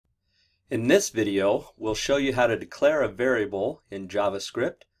In this video, we'll show you how to declare a variable in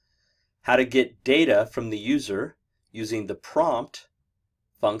JavaScript, how to get data from the user using the prompt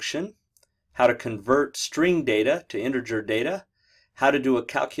function, how to convert string data to integer data, how to do a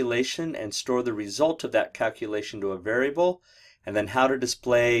calculation and store the result of that calculation to a variable, and then how to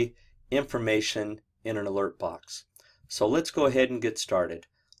display information in an alert box. So let's go ahead and get started.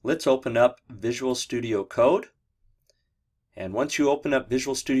 Let's open up Visual Studio Code. And once you open up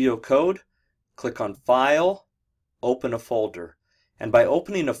Visual Studio Code, click on File, Open a Folder. And by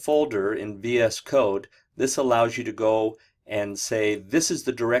opening a folder in VS Code, this allows you to go and say, this is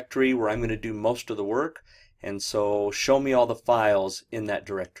the directory where I'm going to do most of the work, and so show me all the files in that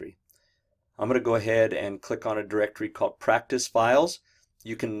directory. I'm going to go ahead and click on a directory called Practice Files.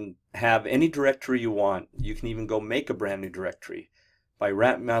 You can have any directory you want. You can even go make a brand new directory by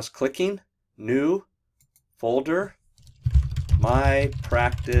right mouse clicking, New, Folder, My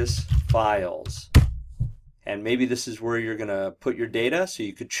Practice Files. And maybe this is where you're going to put your data, so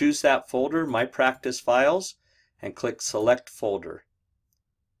you could choose that folder, My Practice Files, and click Select Folder.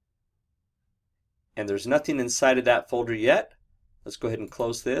 And there's nothing inside of that folder yet. Let's go ahead and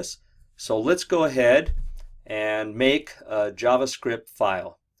close this. So let's go ahead and make a JavaScript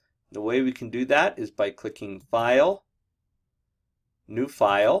file. The way we can do that is by clicking File, New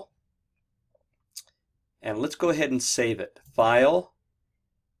File, and let's go ahead and save it. File,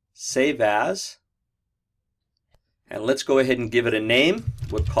 Save As, and let's go ahead and give it a name.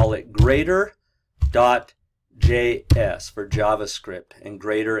 We'll call it grader.js for JavaScript, and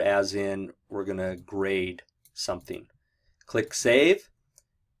grader as in we're going to grade something. Click Save,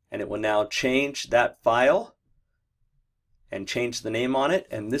 and it will now change that file and change the name on it,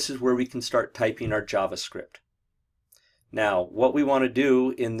 and this is where we can start typing our JavaScript. Now, what we want to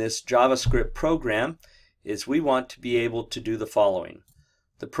do in this JavaScript program is we want to be able to do the following.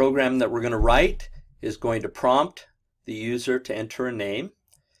 The program that we're going to write is going to prompt the user to enter a name,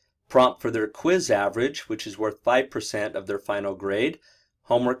 prompt for their quiz average, which is worth 5% of their final grade,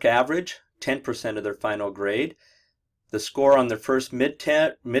 homework average, 10% of their final grade, the score on their first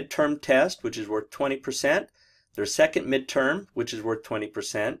midterm test, which is worth 20%, their second midterm, which is worth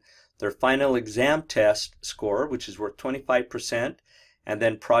 20%, their final exam test score, which is worth 25%, and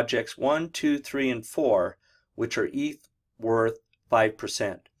then projects 1, 2, 3, and 4, which are each worth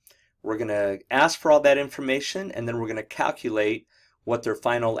 5%. We're going to ask for all that information, and then we're going to calculate what their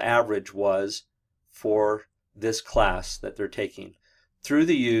final average was for this class that they're taking through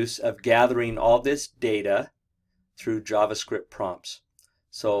the use of gathering all this data through JavaScript prompts.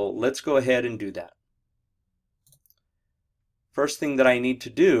 So let's go ahead and do that. First thing that I need to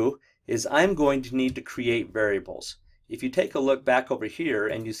do is I'm going to need to create variables. If you take a look back over here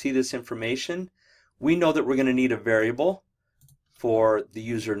and you see this information, we know that we're going to need a variable for the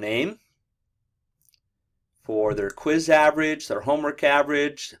username, for their quiz average, their homework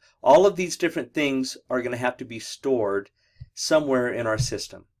average. All of these different things are going to have to be stored somewhere in our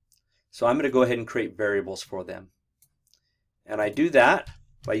system. So I'm going to go ahead and create variables for them. And I do that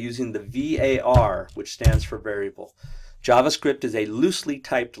by using the var, which stands for variable. JavaScript is a loosely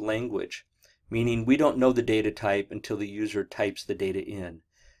typed language, meaning we don't know the data type until the user types the data in.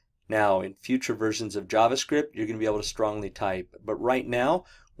 Now, in future versions of JavaScript, you're going to be able to strongly type, but right now,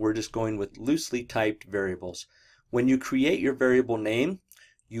 we're just going with loosely typed variables. When you create your variable name,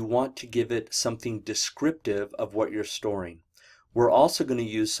 you want to give it something descriptive of what you're storing. We're also going to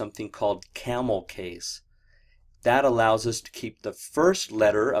use something called Camelcase. That allows us to keep the first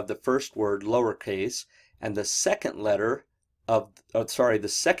letter of the first word lowercase and the second letter of, the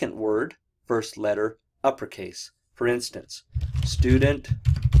second word, first letter, uppercase. For instance, student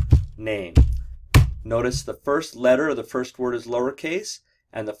name. Notice the first letter of the first word is lowercase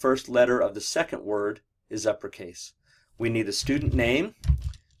and the first letter of the second word is uppercase. We need a student name.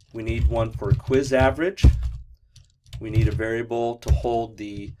 We need one for quiz average. We need a variable to hold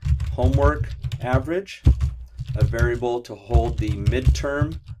the homework average, a variable to hold the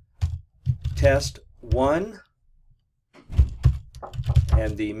midterm test 1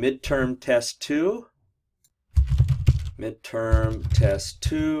 and the midterm test 2. Midterm test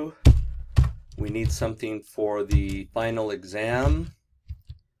 2. We need something for the final exam.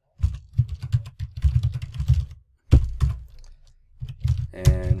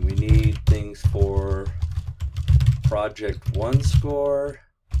 And we need things for project 1 score,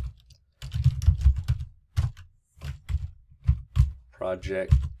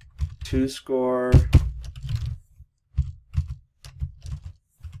 project 2 score,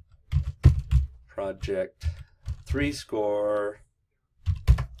 project 3 score,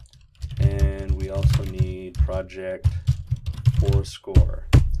 and we also need project 4 score.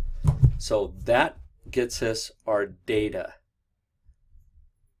 So that gets us our data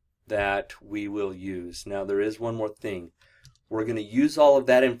that we will use. Now there is one more thing. We're going to use all of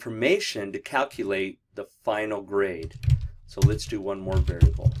that information to calculate the final grade. So let's do one more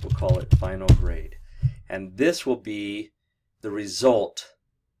variable. We'll call it final grade. And this will be the result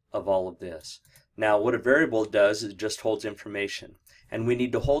of all of this. Now what a variable does is it just holds information. And we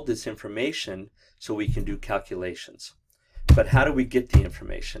need to hold this information so we can do calculations. But how do we get the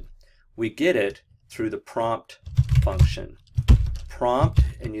information? We get it through the prompt function. Prompt,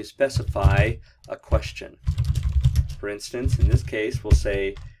 and you specify a question. For instance, in this case, we'll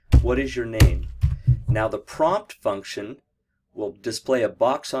say, what is your name? Now the prompt function will display a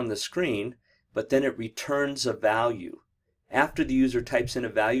box on the screen, but then it returns a value. After the user types in a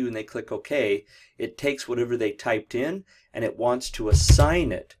value and they click OK, it takes whatever they typed in and it wants to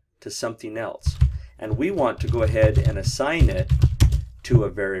assign it to something else. And we want to go ahead and assign it to a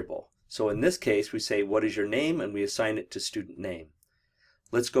variable. So in this case, we say, what is your name? And we assign it to student name.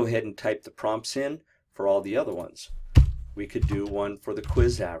 Let's go ahead and type the prompts in for all the other ones. We could do one for the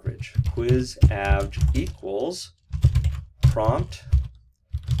quiz average. Quiz average equals prompt,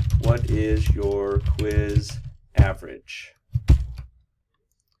 what is your quiz average?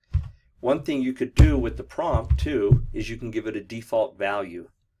 One thing you could do with the prompt too is you can give it a default value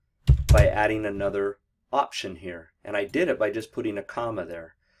by adding another option here. And I did it by just putting a comma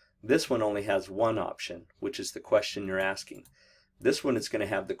there. This one only has one option, which is the question you're asking. This one is going to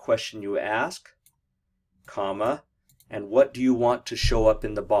have the question you ask, comma, and what do you want to show up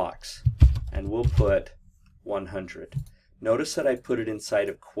in the box? And we'll put 100. Notice that I put it inside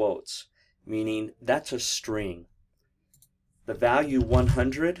of quotes, meaning that's a string. The value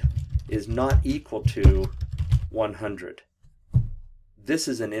 100 is not equal to 100. This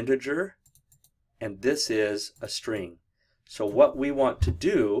is an integer and this is a string. So what we want to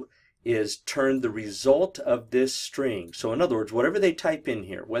do is turn the result of this string. So in other words, whatever they type in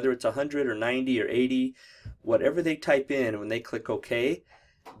here, whether it's 100 or 90 or 80, whatever they type in, when they click OK,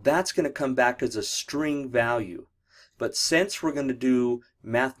 that's going to come back as a string value. But since we're going to do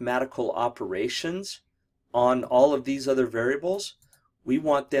mathematical operations on all of these other variables, we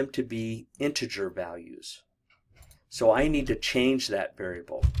want them to be integer values. So I need to change that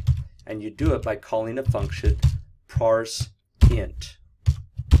variable. And you do it by calling a function parse int.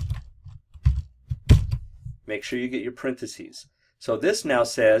 Make sure you get your parentheses. So this now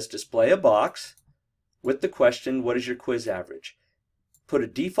says display a box with the question, what is your quiz average? Put a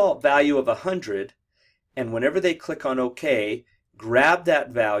default value of 100, and whenever they click on OK, grab that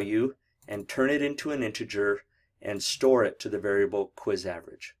value and turn it into an integer and store it to the variable quiz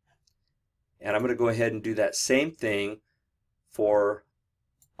average. And I'm going to go ahead and do that same thing for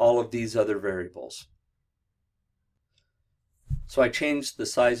all of these other variables. So I changed the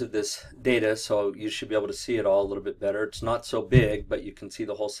size of this data so you should be able to see it all a little bit better. It's not so big, but you can see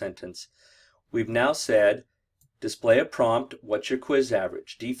the whole sentence. We've now said display a prompt, what's your quiz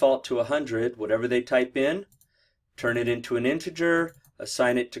average? Default to 100, whatever they type in, turn it into an integer,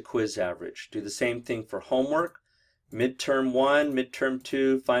 assign it to quiz average. Do the same thing for homework, midterm 1, midterm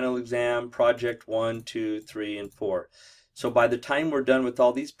 2, final exam, project 1, 2, 3, and 4. So by the time we're done with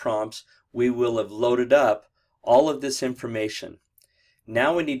all these prompts, we will have loaded up all of this information.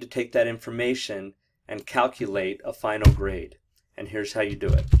 Now we need to take that information and calculate a final grade. And here's how you do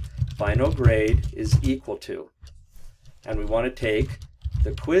it. Final grade is equal to, and we want to take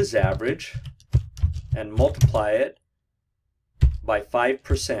the quiz average and multiply it by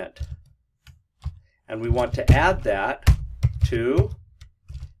 5%. And we want to add that to,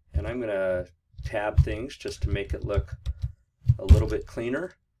 and I'm going to tab things just to make it look a little bit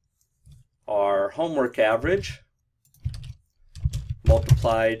cleaner, our homework average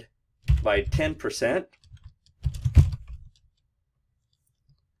multiplied by 10%.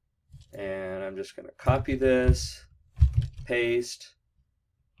 And I'm just going to copy this, paste,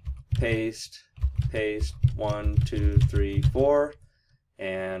 paste, paste, 1, 2, 3, 4,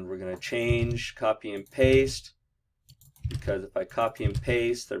 and we're going to change copy and paste, because if I copy and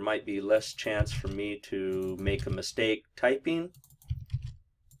paste there might be less chance for me to make a mistake typing.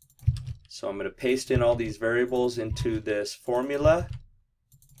 So I'm going to paste in all these variables into this formula,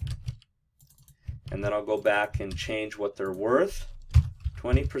 and then I'll go back and change what they're worth.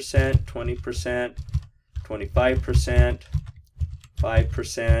 20%, 20%, 25%,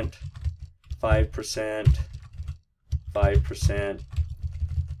 5%, 5%, 5%,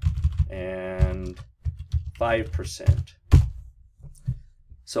 and 5%.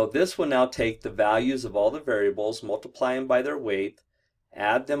 So this will now take the values of all the variables, multiply them by their weight,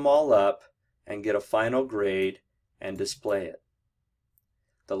 add them all up, and get a final grade and display it.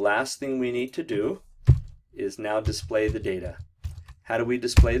 the last thing we need to do is now display the data. How do we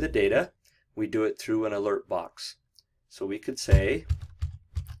display the data? We do it through an alert box. So we could say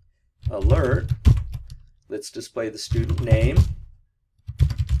alert, let's display the student name,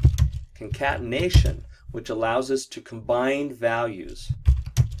 concatenation, which allows us to combine values.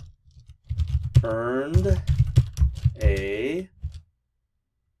 Earned a,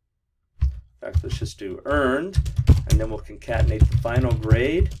 in fact, let's just do earned, and then we'll concatenate the final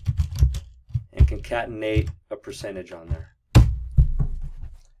grade and concatenate a percentage on there.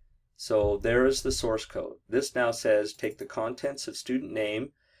 So there is the source code. This now says take the contents of student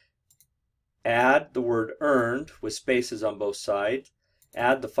name, add the word earned with spaces on both sides,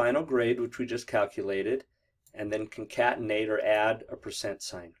 add the final grade, which we just calculated, and then concatenate or add a percent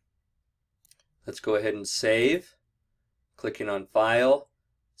sign. Let's go ahead and save. Clicking on File,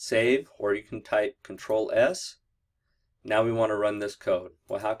 Save, or you can type Control S. Now we want to run this code.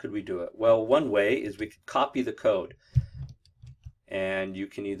 Well, how could we do it? Well, one way is we could copy the code. And you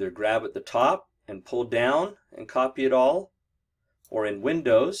can either grab at the top and pull down and copy it all, or in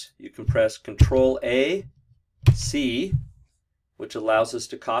Windows you can press Control A, C, which allows us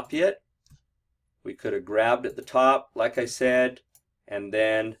to copy it. We could have grabbed at the top, like I said, and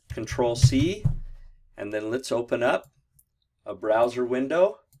then Control C, and then let's open up a browser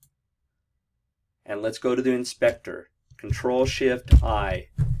window, and let's go to the inspector. Control Shift I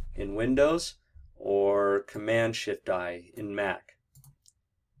in Windows, or Command Shift I in Mac.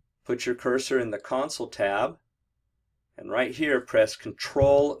 Put your cursor in the console tab, and right here press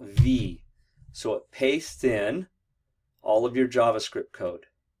Control V, so it pastes in all of your JavaScript code.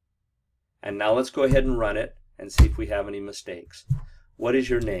 And now let's go ahead and run it and see if we have any mistakes. What is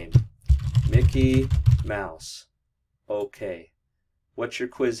your name? Mickey Mouse. Okay. What's your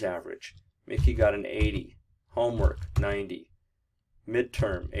quiz average? Mickey got an 80. Homework, 90.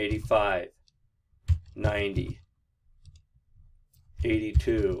 Midterm, 85. 90.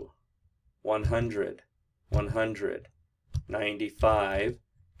 82. 100. 100. 95.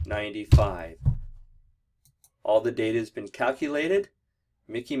 95. All the data has been calculated.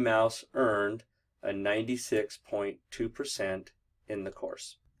 Mickey Mouse earned a 96.2% in the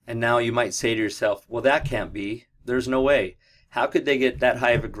course. And now you might say to yourself, well, that can't be. There's no way. How could they get that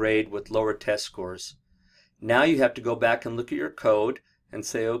high of a grade with lower test scores? Now you have to go back and look at your code and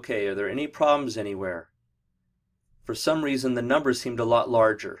say, okay, are there any problems anywhere? For some reason, the numbers seemed a lot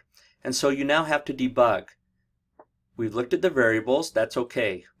larger. And so you now have to debug. We've looked at the variables. That's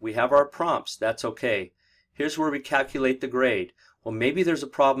okay. We have our prompts. That's okay. Here's where we calculate the grade. Well, maybe there's a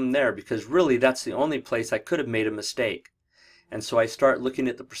problem there because really that's the only place I could have made a mistake. And so I start looking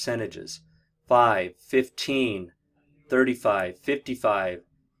at the percentages. 5, 15, 35, 55,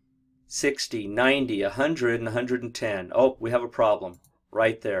 60, 90, 100, and 110. Oh, we have a problem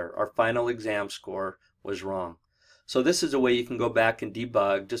right there. Our final exam score was wrong. So this is a way you can go back and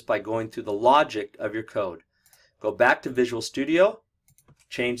debug just by going through the logic of your code. Go back to Visual Studio,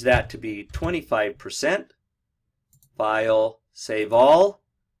 change that to be 25%, File, Save All,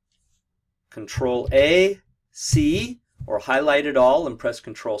 Control A, C, or highlight it all and press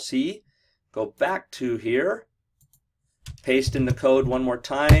Control C. Go back to here, paste in the code one more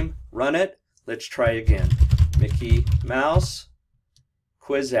time, run it. Let's try again. Mickey Mouse,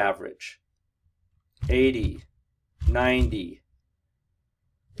 quiz average, 80, 90,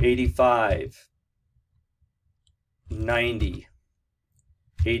 85, 90,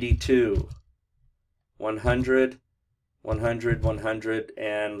 82, 100, 100, 100,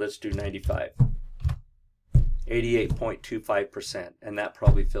 and let's do 95. 88.25%, and that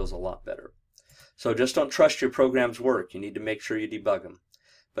probably feels a lot better. So just don't trust your program's work. You need to make sure you debug them.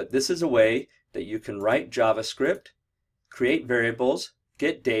 But this is a way that you can write JavaScript, create variables,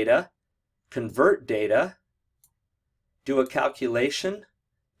 get data, convert data, do a calculation,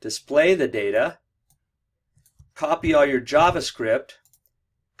 display the data, copy all your JavaScript,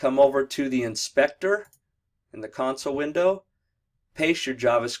 come over to the inspector in the console window, paste your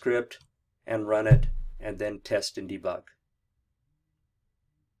JavaScript, and run it, and then test and debug.